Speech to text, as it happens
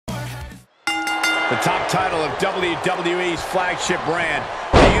The top title of WWE's flagship brand,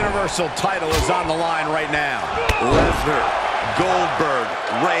 the Universal title, is on the line right now. Lesnar, Goldberg,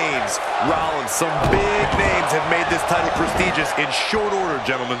 Reigns, Rollins, some big names have made this title prestigious in short order,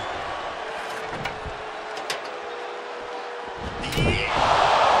 gentlemen.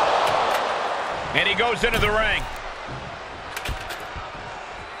 And he goes into the ring.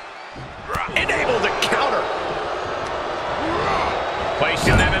 Able to counter.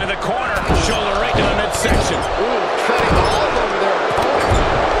 Placing them into the corner. Shoulder right to the midsection. Ooh, treading all over their opponent.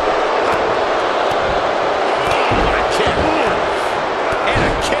 A kick. And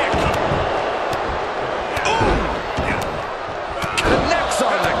a kick. Ooh. Connects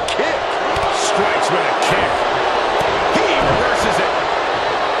on the kick. Strikes with a kick. He reverses it.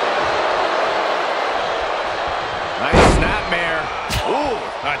 Nice snapmare. Ooh,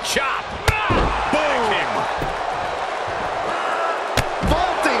 a chop.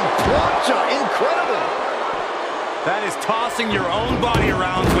 Incredible. That is tossing your own body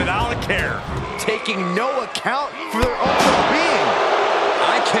around without a care. Taking no account for their own well-being.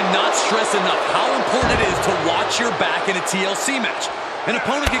 I cannot stress enough how important it is to watch your back in a TLC match. An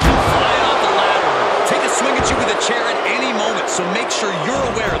opponent can come flying off the ladder or take a swing at you with a chair at any moment, so make sure you're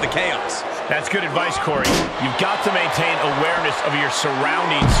aware of the chaos. That's good advice, Corey. You've got to maintain awareness of your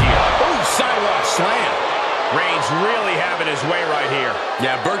surroundings here. Oh, sidewalk slam. Reigns really having his way right here.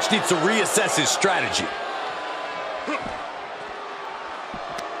 Yeah, Burch needs to reassess his strategy.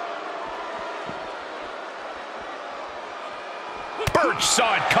 Burch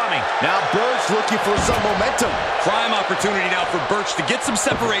saw it coming. Now Burch looking for some momentum. Prime opportunity now for Burch to get some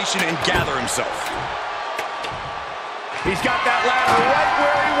separation and gather himself. He's got that ladder right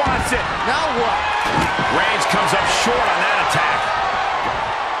where he wants it. Now what? Reigns comes up short on that attack.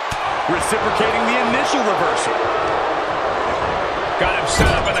 Reciprocating the initial reversal. Got him set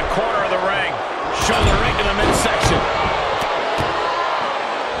up in the corner of the ring. Shoulder right to the midsection.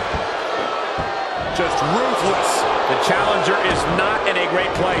 Just ruthless. The challenger is not in a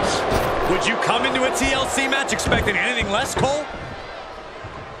great place. Would you come into a TLC match expecting anything less, Cole?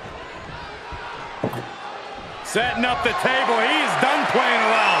 Setting up the table. He's done playing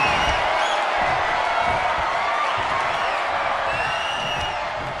around.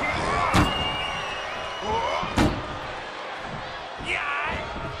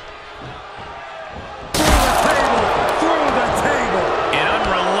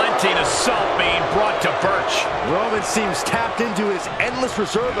 Assault being brought to Burch. Roman seems tapped into his endless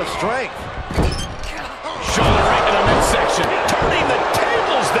reserve of strength. Shoulder right to the midsection. Turning the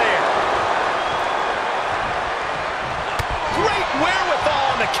tables there. Great wherewithal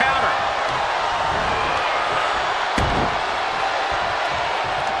on the counter.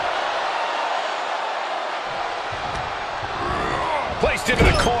 Placed into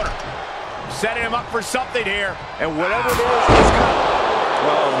the corner. Setting him up for something here. And whatever it is, it's coming.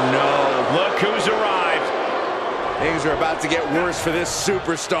 Oh, no. Look who's arrived. Things are about to get worse for this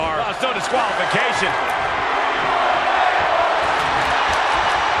superstar. Oh, it's no disqualification.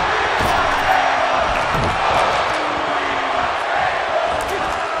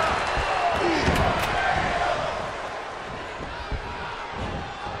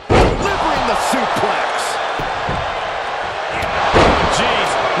 Delivering the suplex. Jeez,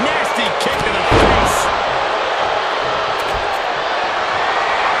 nasty kick to the face.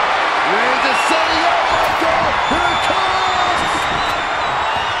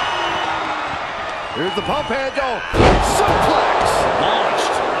 Here's the pump handle. Suplex.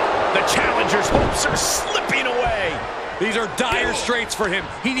 Launched. The challenger's hopes are slipping away. These are dire straits for him.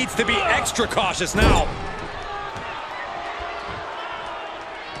 He needs to be extra cautious now.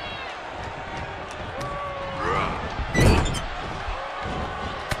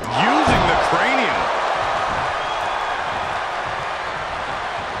 Using the cranium.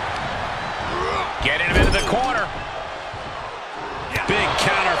 Getting him into the corner. Big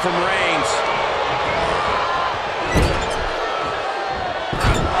counter from Reigns.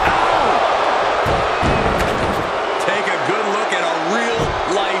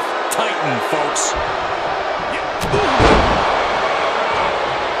 Folks.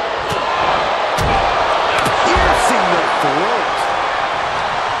 Piercing the throat.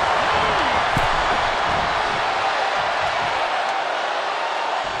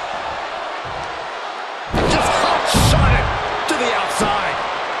 Just hot shot it to the outside.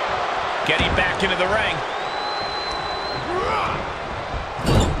 Getting back into the ring.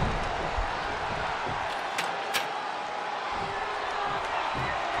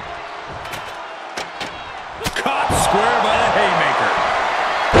 Square by the haymaker.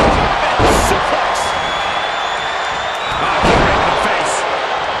 Suplex.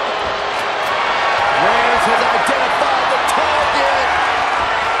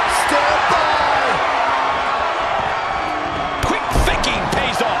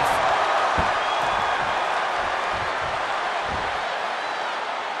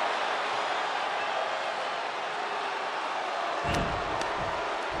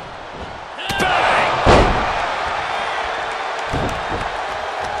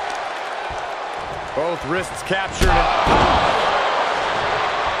 both wrists captured.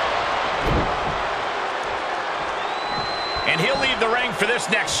 And he'll leave the ring for this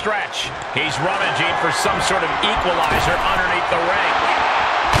next stretch. He's rummaging for some sort of equalizer underneath the ring.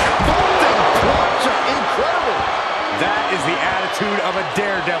 Incredible. That is the attitude of a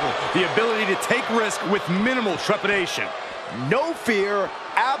daredevil. The ability to take risk with minimal trepidation. No fear,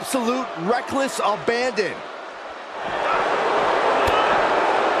 absolute reckless abandon.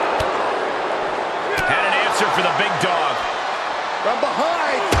 And an answer for the big dog. From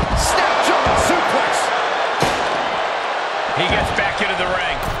behind, snap jump suplex. He gets back into the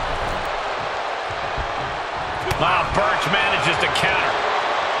ring. Wow, Burch manages to counter.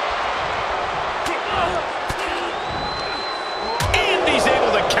 And he's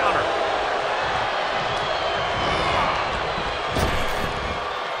able to counter.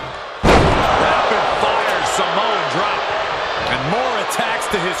 Rapid fire Samoan drop. And more attacks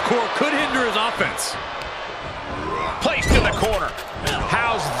to his core could hinder his offense. Placed in the corner.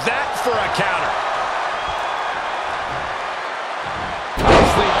 How's that for a counter?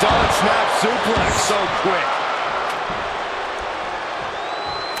 Nicely done, snap suplex. So quick.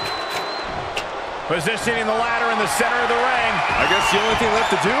 Positioning the ladder in the center of the ring. I guess the only thing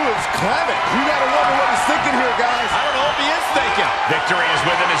left to do is climb it. You gotta wonder what he's thinking here, guys. I don't know if he is thinking. Victory is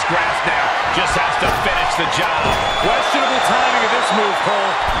within his grasp now. Just has to finish the job. Questionable timing of this move,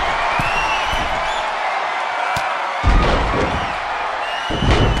 Cole.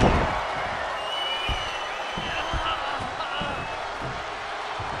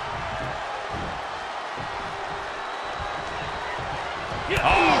 Oh,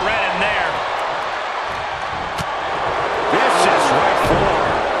 right in there. Vicious right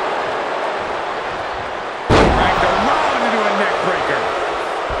forward. Cranked around into a neck breaker.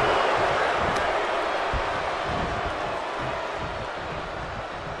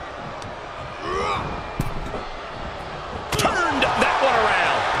 Turned that one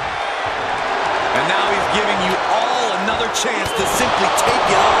around. And now he's giving you all another chance to simply take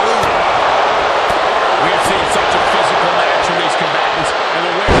it all in. We are seeing such a physical match from these combatants, and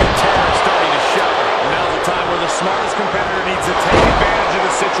the wear and tear is starting to show. Now's the time where the smartest competitor needs to take advantage of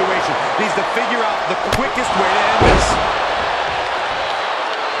the situation. Needs to figure out the quickest way to end this.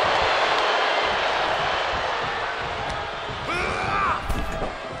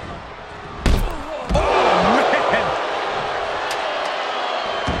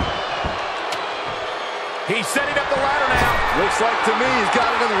 He's setting up the ladder now. Looks like to me he's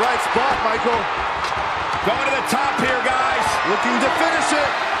got it in the right spot, Michael. Going to the top here, guys. Looking to finish it.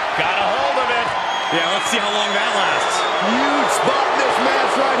 Got a hold of it. Yeah, let's see how long that lasts. Huge spot in this match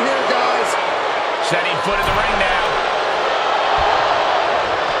right here, guys. Setting foot in the ring now.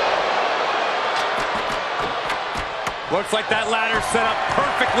 Looks like that ladder's set up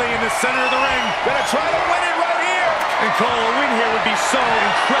perfectly in the center of the ring. Gonna try to win it right here. And Cole, a win here would be so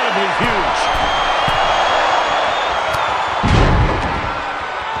incredibly huge.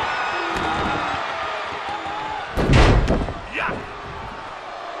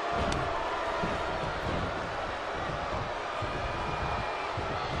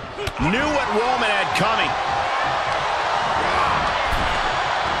 Knew what Roman had coming.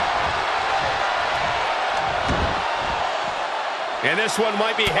 And this one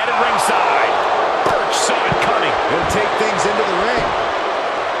might be headed ringside. Burch saw it coming. He'll take things into the ring.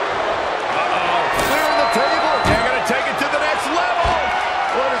 Uh-oh. Clearing the table. They're going to take it to the next level.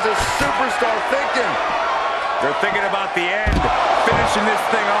 What is this superstar thinking? They're thinking about the end, finishing this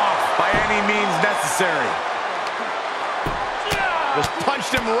thing off by any means necessary. Just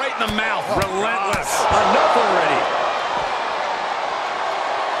punched him right in the mouth. Relentless. Enough already.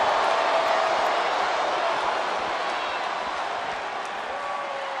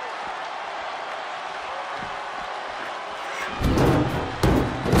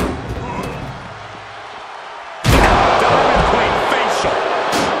 Diamond plate facial.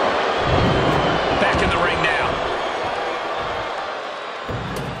 Back in the ring now.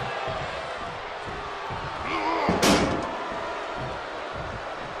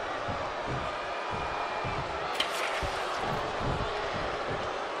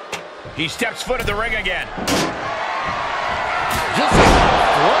 He steps foot in the ring again. Just a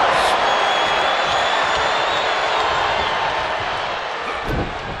flush.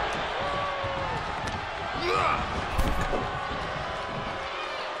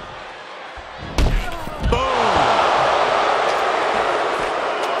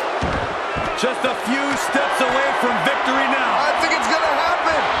 Just a few steps away from victory now. I think it's gonna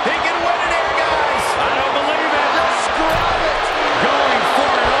happen. He can win it here, guys. I don't believe it. Just grab it. Going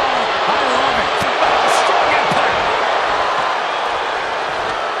for it all. I love it. Oh, strong and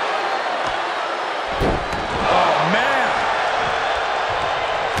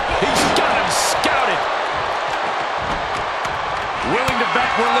bet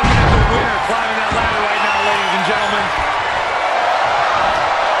we're looking at the winner climbing that ladder right now, ladies and gentlemen.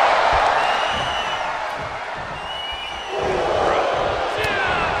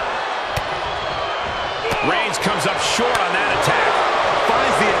 Reigns comes up short on that attack.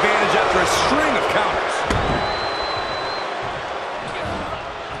 Finds the advantage after a string of counters.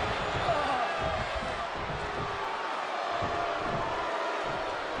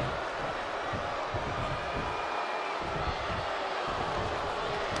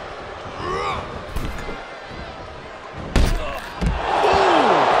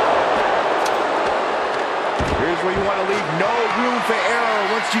 Where you want to leave no room for error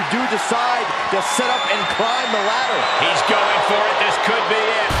once you do decide to set up and climb the ladder. He's going for it. This could be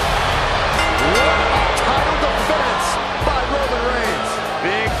it.